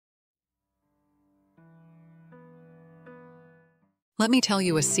Let me tell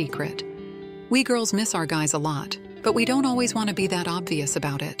you a secret. We girls miss our guys a lot, but we don't always want to be that obvious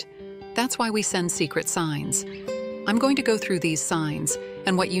about it. That's why we send secret signs. I'm going to go through these signs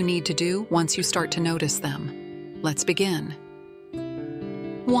and what you need to do once you start to notice them. Let's begin.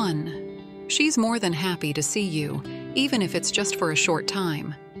 1. She's more than happy to see you, even if it's just for a short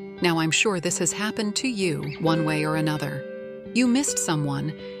time. Now, I'm sure this has happened to you one way or another. You missed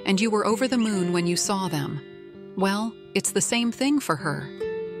someone, and you were over the moon when you saw them. Well, it's the same thing for her.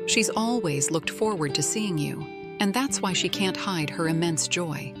 She's always looked forward to seeing you, and that's why she can't hide her immense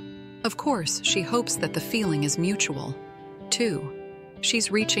joy. Of course, she hopes that the feeling is mutual. 2.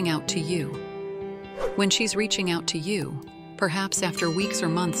 She's reaching out to you. When she's reaching out to you, perhaps after weeks or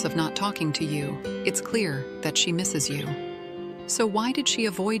months of not talking to you, it's clear that she misses you. So why did she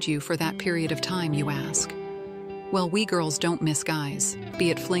avoid you for that period of time, you ask? Well, we girls don't miss guys, be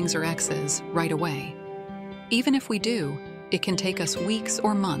it flings or exes, right away. Even if we do, it can take us weeks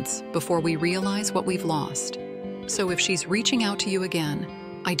or months before we realize what we've lost. So if she's reaching out to you again,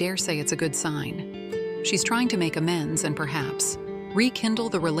 I dare say it's a good sign. She's trying to make amends and perhaps rekindle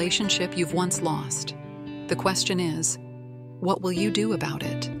the relationship you've once lost. The question is, what will you do about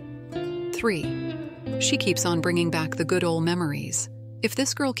it? 3. She keeps on bringing back the good old memories. If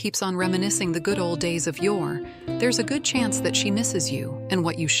this girl keeps on reminiscing the good old days of yore, there's a good chance that she misses you and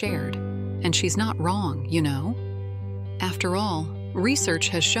what you shared. And she's not wrong, you know. After all, research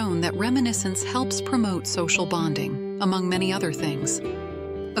has shown that reminiscence helps promote social bonding, among many other things.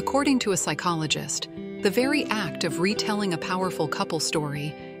 According to a psychologist, the very act of retelling a powerful couple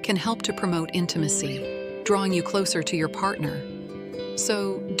story can help to promote intimacy, drawing you closer to your partner.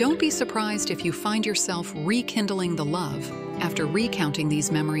 So don't be surprised if you find yourself rekindling the love after recounting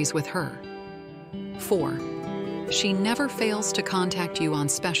these memories with her. 4. She never fails to contact you on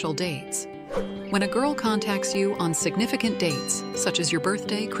special dates. When a girl contacts you on significant dates, such as your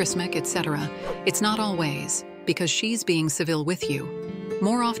birthday, Christmas, etc., it's not always because she's being civil with you.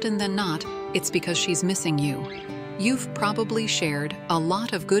 More often than not, it's because she's missing you. You've probably shared a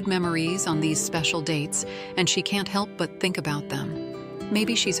lot of good memories on these special dates, and she can't help but think about them.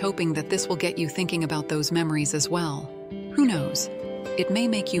 Maybe she's hoping that this will get you thinking about those memories as well. Who knows? It may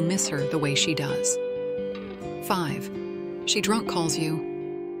make you miss her the way she does. 5. She drunk calls you.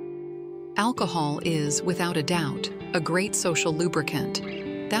 Alcohol is, without a doubt, a great social lubricant.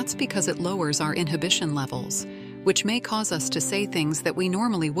 That's because it lowers our inhibition levels, which may cause us to say things that we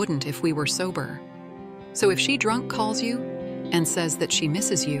normally wouldn't if we were sober. So if she drunk calls you and says that she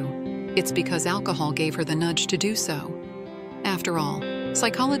misses you, it's because alcohol gave her the nudge to do so. After all,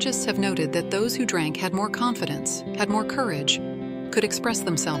 psychologists have noted that those who drank had more confidence, had more courage, could express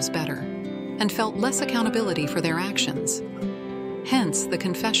themselves better, and felt less accountability for their actions. Hence the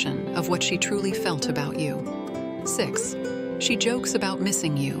confession of what she truly felt about you. 6. She jokes about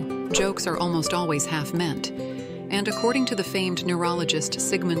missing you. Jokes are almost always half-meant, and according to the famed neurologist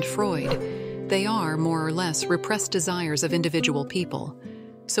Sigmund Freud, they are more or less repressed desires of individual people.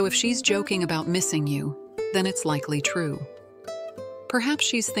 So if she's joking about missing you, then it's likely true. Perhaps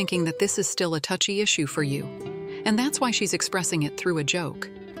she's thinking that this is still a touchy issue for you, and that's why she's expressing it through a joke.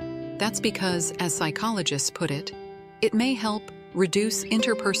 That's because, as psychologists put it, it may help reduce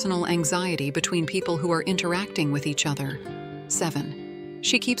interpersonal anxiety between people who are interacting with each other. 7.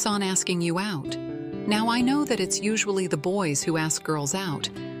 She keeps on asking you out. Now, I know that it's usually the boys who ask girls out,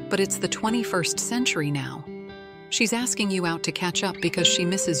 but it's the 21st century now. She's asking you out to catch up because she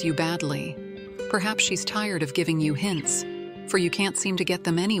misses you badly. Perhaps she's tired of giving you hints, for you can't seem to get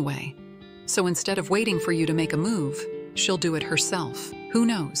them anyway. So instead of waiting for you to make a move, she'll do it herself. Who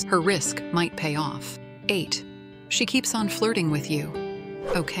knows? Her risk might pay off. 8. She keeps on flirting with you.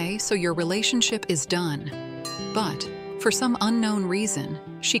 Okay, so your relationship is done. But, for some unknown reason,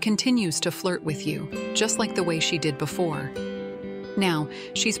 she continues to flirt with you, just like the way she did before. Now,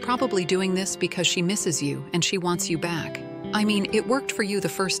 she's probably doing this because she misses you and she wants you back. I mean, it worked for you the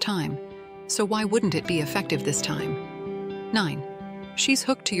first time, so why wouldn't it be effective this time? 9. She's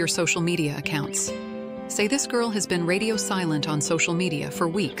hooked to your social media accounts. Say this girl has been radio silent on social media for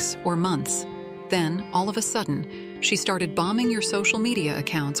weeks or months. Then, all of a sudden, she started bombing your social media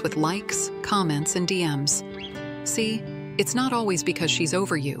accounts with likes, comments, and DMs. See, it's not always because she's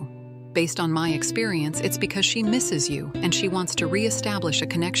over you. Based on my experience, it's because she misses you and she wants to re-establish a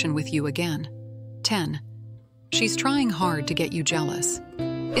connection with you again. 10. She's trying hard to get you jealous.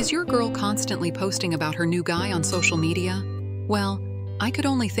 Is your girl constantly posting about her new guy on social media? Well, I could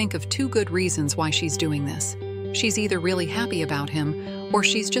only think of 2 good reasons why she's doing this. She's either really happy about him, or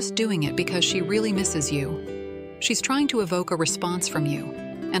she's just doing it because she really misses you. She's trying to evoke a response from you,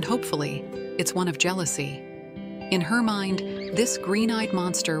 and hopefully, it's one of jealousy. In her mind, this green-eyed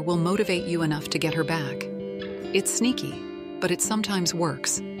monster will motivate you enough to get her back. It's sneaky, but it sometimes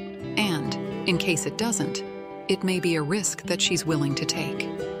works. And, in case it doesn't, it may be a risk that she's willing to take.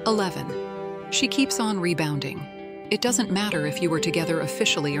 11. She keeps on rebounding. It doesn't matter if you were together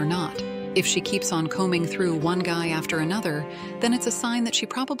officially or not. If she keeps on combing through one guy after another, then it's a sign that she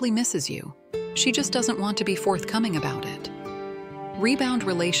probably misses you. She just doesn't want to be forthcoming about it. Rebound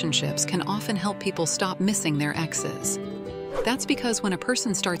relationships can often help people stop missing their exes. That's because when a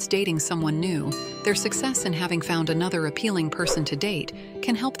person starts dating someone new, their success in having found another appealing person to date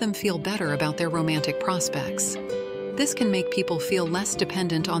can help them feel better about their romantic prospects. This can make people feel less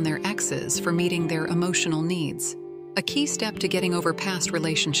dependent on their exes for meeting their emotional needs, a key step to getting over past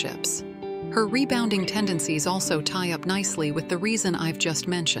relationships. Her rebounding tendencies also tie up nicely with the reason I've just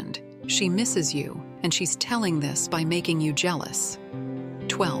mentioned. She misses you, and she's telling this by making you jealous.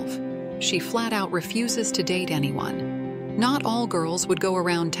 12. She flat out refuses to date anyone. Not all girls would go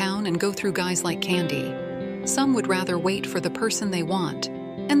around town and go through guys like candy. Some would rather wait for the person they want,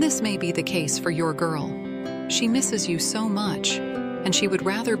 and this may be the case for your girl. She misses you so much, and she would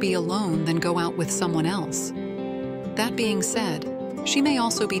rather be alone than go out with someone else. That being said, she may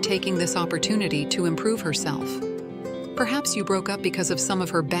also be taking this opportunity to improve herself. Perhaps you broke up because of some of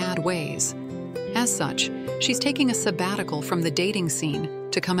her bad ways. As such, she's taking a sabbatical from the dating scene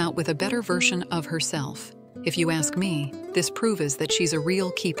to come out with a better version of herself. If you ask me, this proves that she's a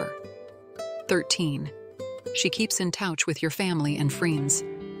real keeper. 13. She keeps in touch with your family and friends.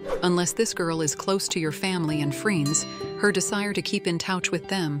 Unless this girl is close to your family and friends, her desire to keep in touch with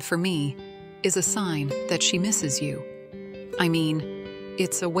them, for me, is a sign that she misses you. I mean,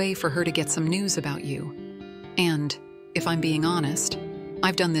 it's a way for her to get some news about you. And, if I'm being honest,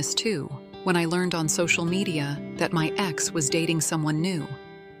 I've done this too, when I learned on social media that my ex was dating someone new.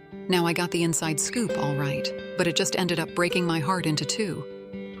 Now I got the inside scoop, all right, but it just ended up breaking my heart into two.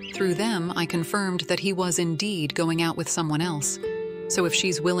 Through them, I confirmed that he was indeed going out with someone else. So if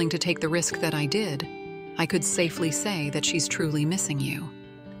she's willing to take the risk that I did, I could safely say that she's truly missing you.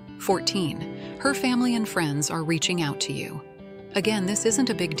 14. Her family and friends are reaching out to you. Again, this isn't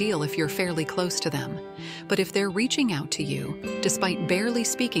a big deal if you're fairly close to them, but if they're reaching out to you, despite barely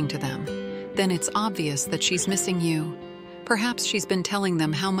speaking to them, then it's obvious that she's missing you. Perhaps she's been telling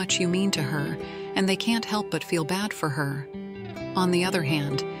them how much you mean to her, and they can't help but feel bad for her. On the other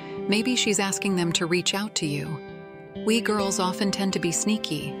hand, maybe she's asking them to reach out to you. We girls often tend to be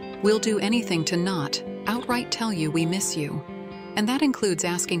sneaky. We'll do anything to not outright tell you we miss you, and that includes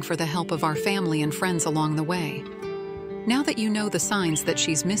asking for the help of our family and friends along the way. Now that you know the signs that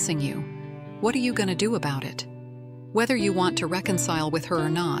she's missing you, what are you going to do about it? Whether you want to reconcile with her or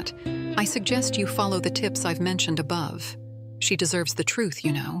not, I suggest you follow the tips I've mentioned above. She deserves the truth,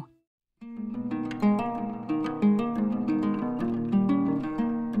 you know.